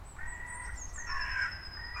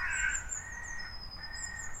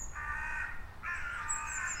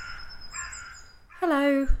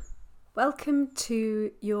Hello, welcome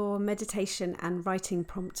to your meditation and writing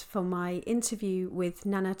prompt for my interview with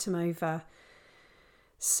Nana Tomova.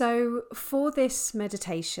 So for this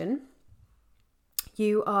meditation,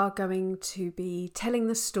 you are going to be telling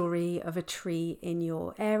the story of a tree in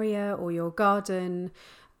your area or your garden,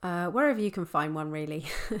 wherever you can find one really.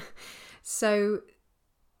 So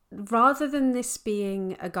rather than this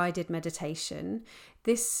being a guided meditation,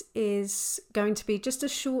 this is going to be just a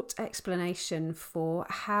short explanation for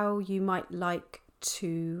how you might like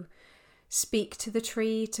to speak to the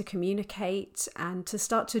tree, to communicate, and to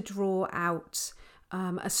start to draw out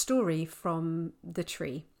a story from the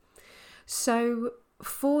tree. So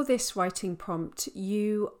for this writing prompt,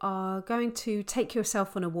 you are going to take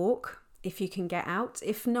yourself on a walk if you can get out.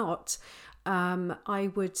 If not, I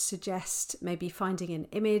would suggest maybe finding an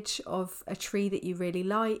image of a tree that you really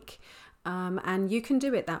like, and you can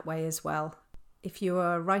do it that way as well. If you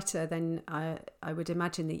are a writer, then I would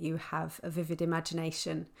imagine that you have a vivid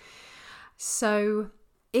imagination. So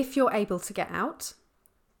if you're able to get out,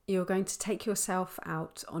 you're going to take yourself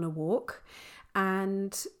out on a walk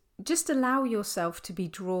and just allow yourself to be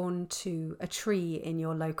drawn to a tree in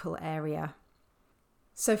your local area.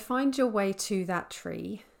 So find your way to that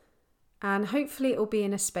tree, and hopefully it will be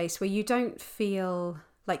in a space where you don't feel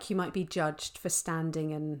like you might be judged for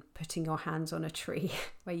standing and putting your hands on a tree,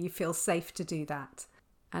 where you feel safe to do that.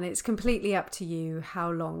 And it's completely up to you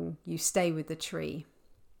how long you stay with the tree.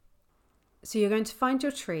 So you're going to find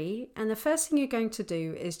your tree, and the first thing you're going to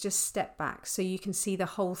do is just step back so you can see the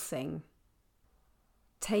whole thing.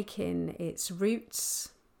 Take in its roots,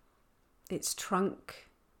 its trunk,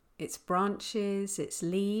 its branches, its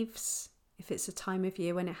leaves, if it's a time of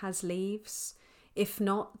year when it has leaves. If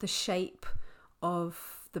not, the shape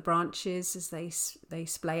of the branches as they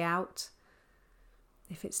splay out,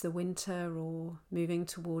 if it's the winter or moving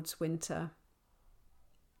towards winter.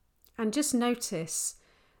 And just notice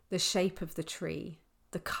the shape of the tree,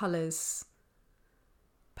 the colours,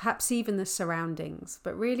 perhaps even the surroundings,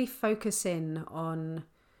 but really focus in on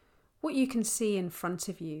what you can see in front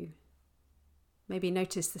of you. Maybe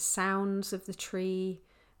notice the sounds of the tree,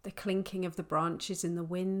 the clinking of the branches in the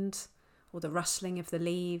wind, or the rustling of the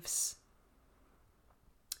leaves.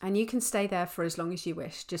 And you can stay there for as long as you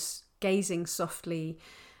wish, just gazing softly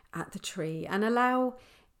at the tree, and allow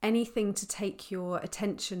anything to take your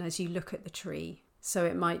attention as you look at the tree. So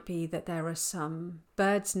it might be that there are some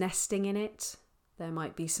birds nesting in it. There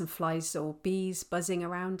might be some flies or bees buzzing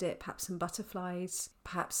around it, perhaps some butterflies,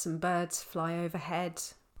 perhaps some birds fly overhead.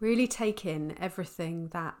 Really take in everything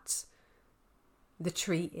that the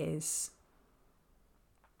tree is.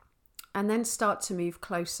 And then start to move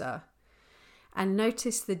closer and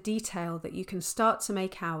notice the detail that you can start to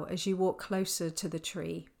make out as you walk closer to the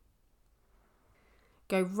tree.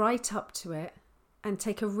 Go right up to it and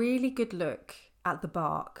take a really good look at the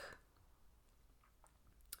bark.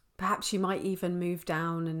 Perhaps you might even move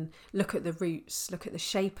down and look at the roots, look at the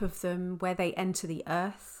shape of them, where they enter the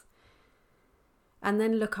earth. And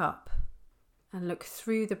then look up and look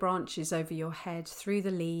through the branches over your head, through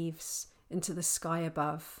the leaves, into the sky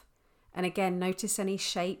above. And again, notice any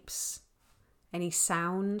shapes, any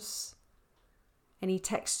sounds, any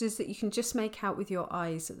textures that you can just make out with your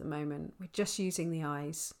eyes at the moment. We're just using the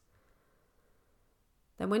eyes.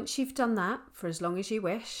 Then once you've done that, for as long as you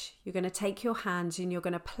wish, you're going to take your hands and you're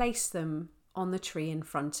going to place them on the tree in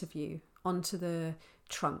front of you, onto the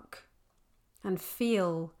trunk, and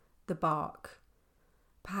feel the bark.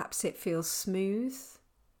 Perhaps it feels smooth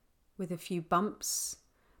with a few bumps.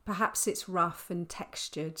 Perhaps it's rough and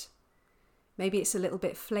textured. Maybe it's a little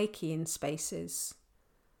bit flaky in spaces.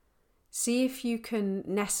 See if you can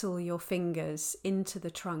nestle your fingers into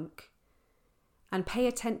the trunk and pay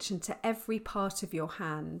attention to every part of your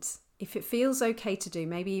hand. If it feels okay to do,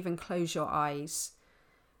 maybe even close your eyes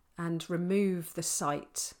and remove the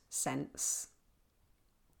sight sense.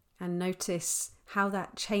 And notice how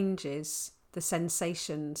that changes the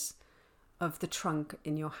sensations of the trunk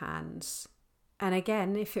in your hands. And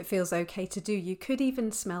again, if it feels okay to do, you could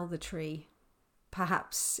even smell the tree.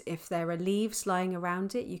 Perhaps if there are leaves lying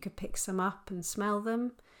around it, you could pick some up and smell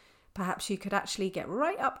them. Perhaps you could actually get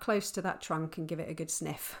right up close to that trunk and give it a good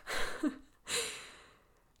sniff.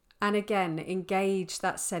 And again, engage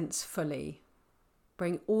that sense fully.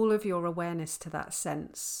 Bring all of your awareness to that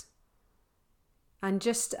sense. And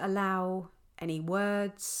just allow any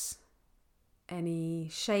words, any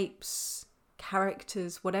shapes,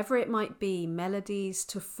 characters, whatever it might be, melodies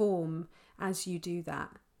to form as you do that.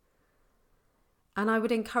 And I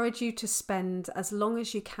would encourage you to spend as long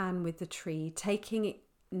as you can with the tree, taking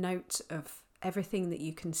note of everything that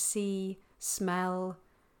you can see, smell,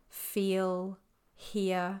 feel,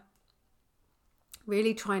 hear.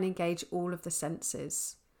 Really try and engage all of the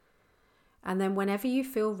senses. And then whenever you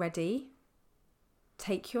feel ready,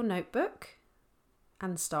 take your notebook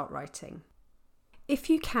and start writing. If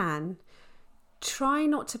you can, try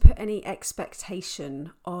not to put any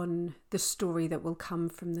expectation on the story that will come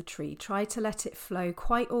from the tree. Try to let it flow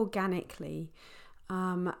quite organically,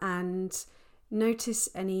 and notice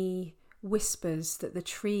any whispers that the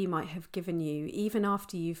tree might have given you even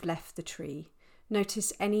after you've left the tree.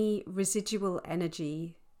 Notice any residual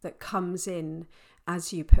energy that comes in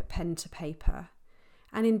as you put pen to paper,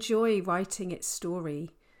 and enjoy writing its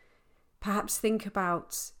story. Perhaps think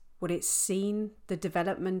about what it's seen, the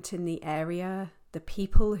development in the area, the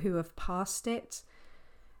people who have passed it,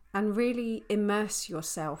 and really immerse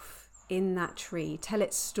yourself in that tree. Tell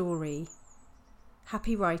its story.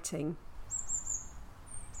 Happy writing.